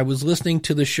tonight, I was listening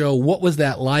to the show What Was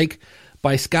That Like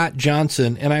by Scott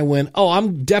Johnson, and I went, oh,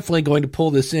 I'm definitely going to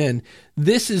pull this in.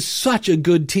 This is such a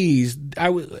good tease.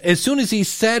 As soon as he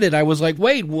said it, I was like,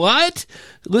 wait, what?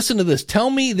 Listen to this. Tell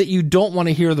me that you don't want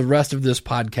to hear the rest of this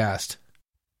podcast.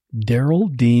 Darrell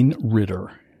Dean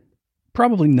Ritter.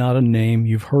 Probably not a name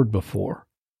you've heard before.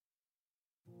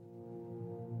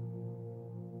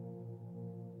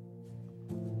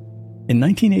 In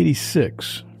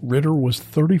 1986, Ritter was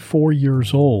 34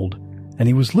 years old, and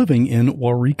he was living in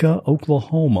Waurika,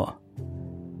 Oklahoma.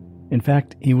 In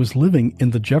fact, he was living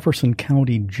in the Jefferson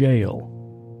County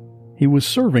Jail. He was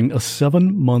serving a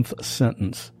 7-month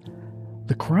sentence.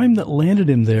 The crime that landed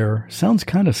him there sounds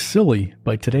kind of silly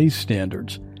by today's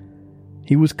standards.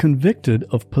 He was convicted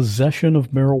of possession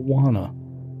of marijuana.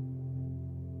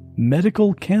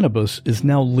 Medical cannabis is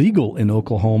now legal in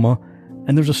Oklahoma,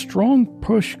 and there's a strong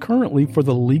push currently for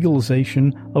the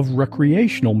legalization of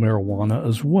recreational marijuana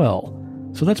as well.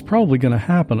 So that's probably going to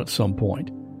happen at some point.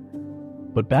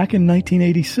 But back in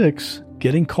 1986,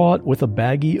 getting caught with a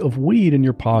baggie of weed in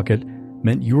your pocket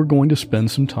meant you were going to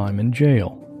spend some time in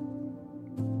jail.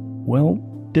 Well,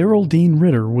 Darrell Dean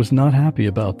Ritter was not happy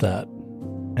about that,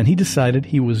 and he decided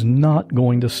he was not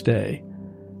going to stay.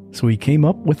 So he came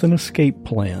up with an escape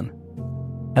plan.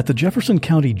 At the Jefferson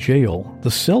County Jail, the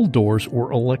cell doors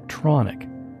were electronic.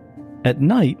 At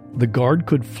night, the guard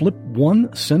could flip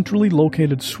one centrally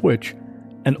located switch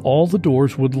and all the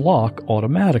doors would lock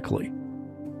automatically.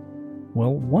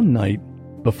 Well, one night,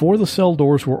 before the cell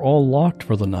doors were all locked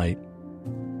for the night,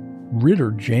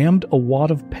 Ritter jammed a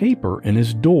wad of paper in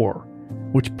his door,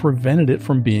 which prevented it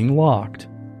from being locked.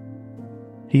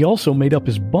 He also made up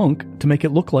his bunk to make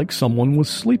it look like someone was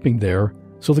sleeping there,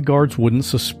 so the guards wouldn't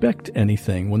suspect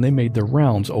anything when they made their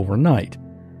rounds overnight.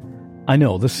 I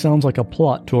know, this sounds like a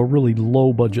plot to a really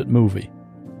low-budget movie.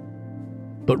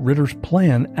 But Ritter's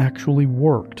plan actually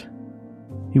worked.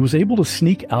 He was able to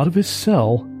sneak out of his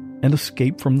cell and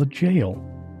escape from the jail.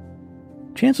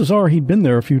 Chances are he'd been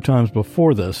there a few times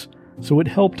before this, so it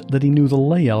helped that he knew the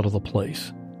layout of the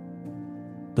place.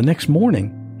 The next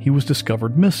morning, he was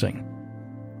discovered missing.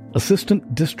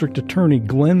 Assistant District Attorney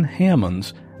Glenn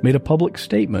Hammonds made a public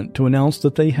statement to announce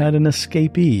that they had an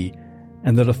escapee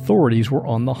and that authorities were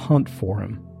on the hunt for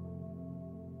him.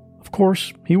 Of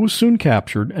course, he was soon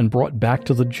captured and brought back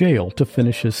to the jail to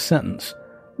finish his sentence,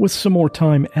 with some more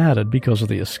time added because of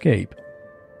the escape.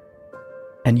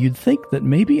 And you'd think that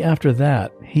maybe after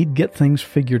that, he'd get things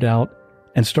figured out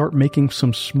and start making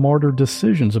some smarter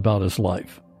decisions about his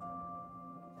life.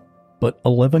 But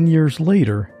 11 years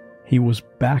later, he was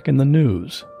back in the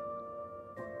news.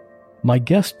 My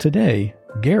guest today,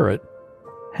 Garrett,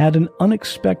 had an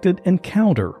unexpected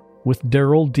encounter with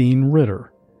Darrell Dean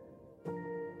Ritter,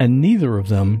 and neither of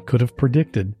them could have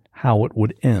predicted how it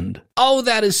would end. Oh,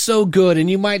 that is so good.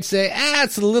 And you might say,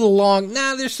 it's a little long.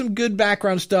 Nah, there's some good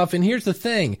background stuff. And here's the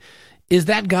thing. Is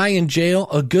that guy in jail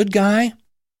a good guy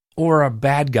or a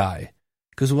bad guy?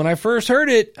 Because when I first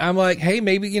heard it, I'm like, hey,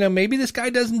 maybe this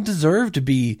guy doesn't deserve to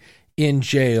be in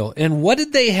jail. And what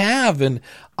did they have? And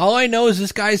all I know is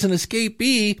this guy's an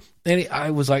escapee. And I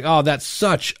was like, oh, that's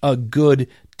such a good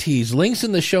tease. Links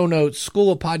in the show notes,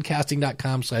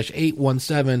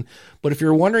 schoolofpodcasting.com/817. But if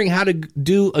you're wondering how to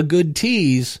do a good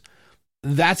tease,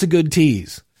 that's a good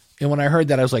tease. And when I heard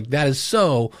that, I was like, that is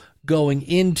so going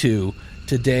into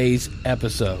today's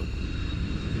episode.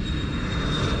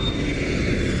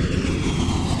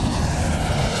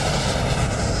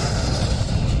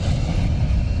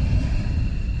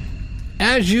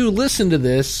 as you listen to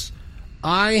this,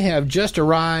 I have just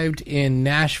arrived in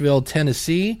Nashville,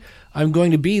 Tennessee. I'm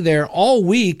going to be there all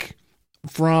week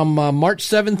from March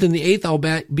 7th and the 8th.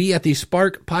 I'll be at the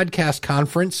Spark Podcast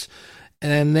Conference.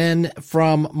 And then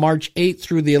from March 8th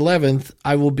through the 11th,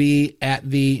 I will be at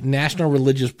the National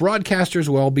Religious Broadcasters,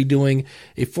 where I'll be doing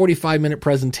a 45-minute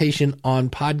presentation on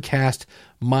podcast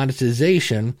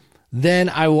monetization. Then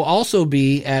I will also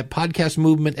be at Podcast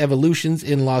Movement Evolutions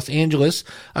in Los Angeles.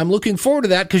 I'm looking forward to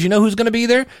that because you know who's going to be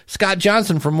there? Scott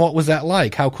Johnson from What Was That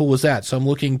Like? How cool was that? So I'm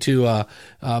looking to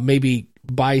maybe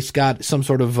buy Scott some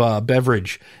sort of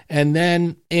beverage. And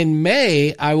then in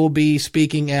May, I will be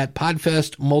speaking at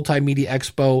Podfest Multimedia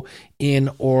Expo in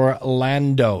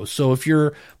Orlando. So if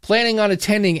you're planning on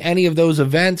attending any of those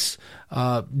events,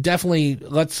 definitely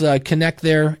let's connect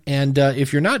there. And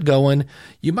if you're not going,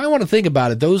 you might want to think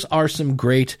about it. Those are some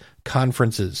great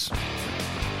conferences.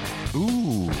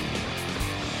 Ooh,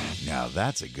 now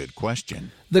that's a good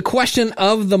question. The question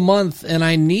of the month, and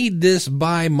I need this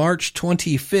by March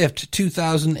 25th,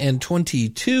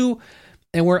 2022.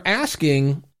 And we're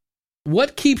asking,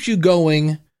 what keeps you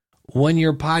going when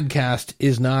your podcast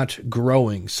is not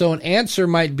growing? So an answer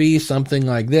might be something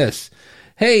like this.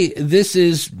 Hey, this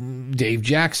is Dave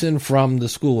Jackson from the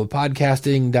School of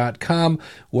Podcasting.com,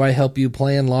 where I help you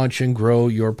plan, launch, and grow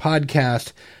your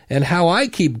podcast. And how I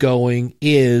keep going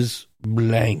is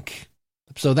blank.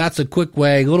 So that's a quick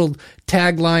way, a little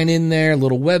tagline in there, a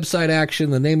little website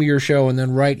action, the name of your show, and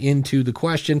then right into the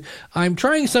question. I'm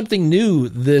trying something new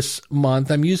this month.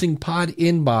 I'm using Pod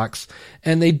Inbox,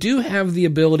 and they do have the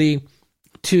ability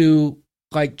to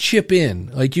like chip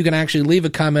in. Like you can actually leave a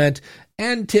comment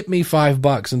and tip me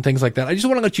 $5 and things like that. I just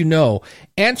want to let you know,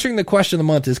 answering the question of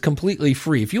the month is completely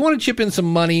free. If you want to chip in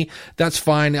some money, that's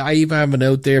fine. I even have a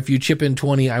note there. If you chip in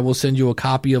 20, I will send you a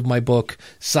copy of my book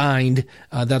signed.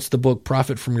 That's the book,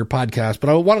 Profit from Your Podcast. But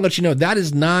I want to let you know that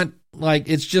is not like,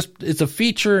 it's a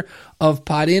feature of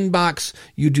Pod Inbox.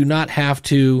 You do not have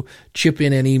to chip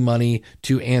in any money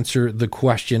to answer the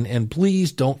question. And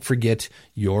please don't forget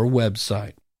your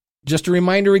website. Just a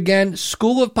reminder again,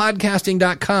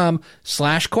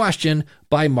 schoolofpodcasting.com/question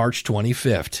by March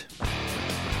 25th.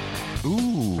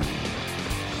 Ooh,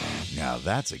 now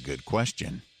that's a good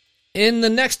question. In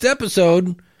the next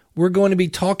episode, we're going to be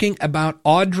talking about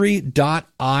Audrey.io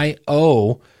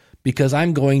because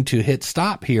I'm going to hit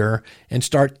stop here and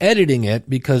start editing it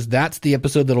because that's the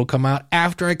episode that'll come out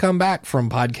after I come back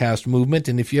from Podcast Movement.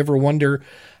 And if you ever wonder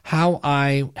how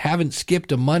I haven't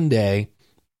skipped a Monday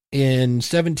in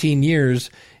 17 years,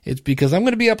 it's because I'm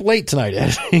going to be up late tonight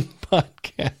editing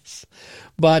podcasts.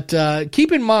 But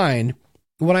keep in mind,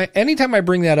 anytime I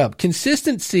bring that up,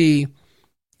 consistency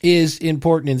is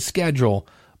important in schedule,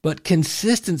 but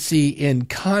consistency in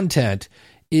content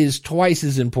is twice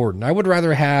as important. I would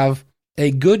rather have a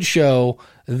good show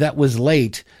that was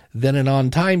late than an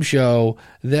on-time show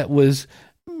that was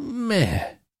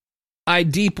meh. I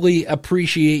deeply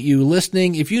appreciate you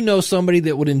listening. If you know somebody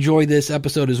that would enjoy this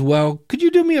episode as well, could you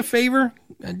do me a favor?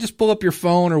 Just pull up your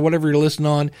phone or whatever you're listening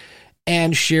on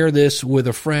and share this with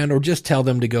a friend or just tell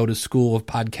them to go to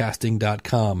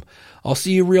schoolofpodcasting.com. I'll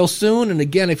see you real soon. And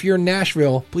again, if you're in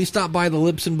Nashville, please stop by the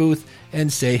Lipson booth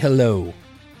and say hello.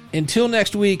 Until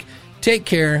next week, take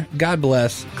care. God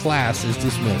bless. Class is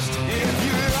dismissed.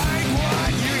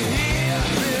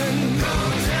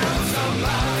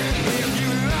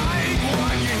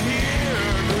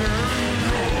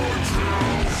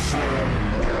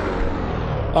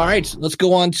 All right, let's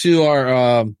go on to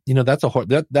our,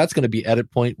 that's going to be edit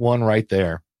point 1 right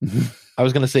there. I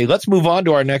was going to say, let's move on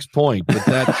to our next point, but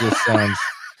that just sounds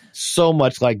so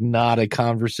much like not a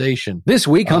conversation. This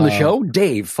week on the show,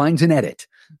 Dave finds an edit.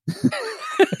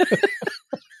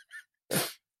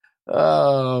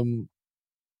 How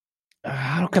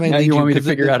can I lead you want me to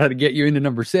figure out how to get you into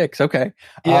number 6? Okay.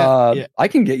 Yeah. I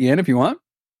can get you in if you want.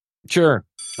 Sure.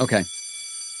 Okay.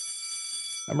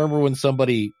 I remember when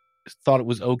somebody thought it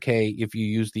was okay if you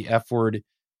use the F word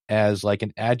as like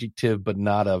an adjective but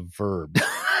not a verb.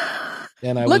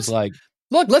 And I was like,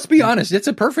 look, let's be honest, it's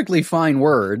a perfectly fine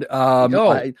word. I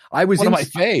was one of my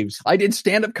faves. I did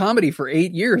stand-up comedy for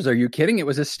 8 years. Are you kidding? It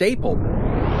was a staple.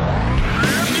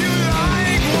 If you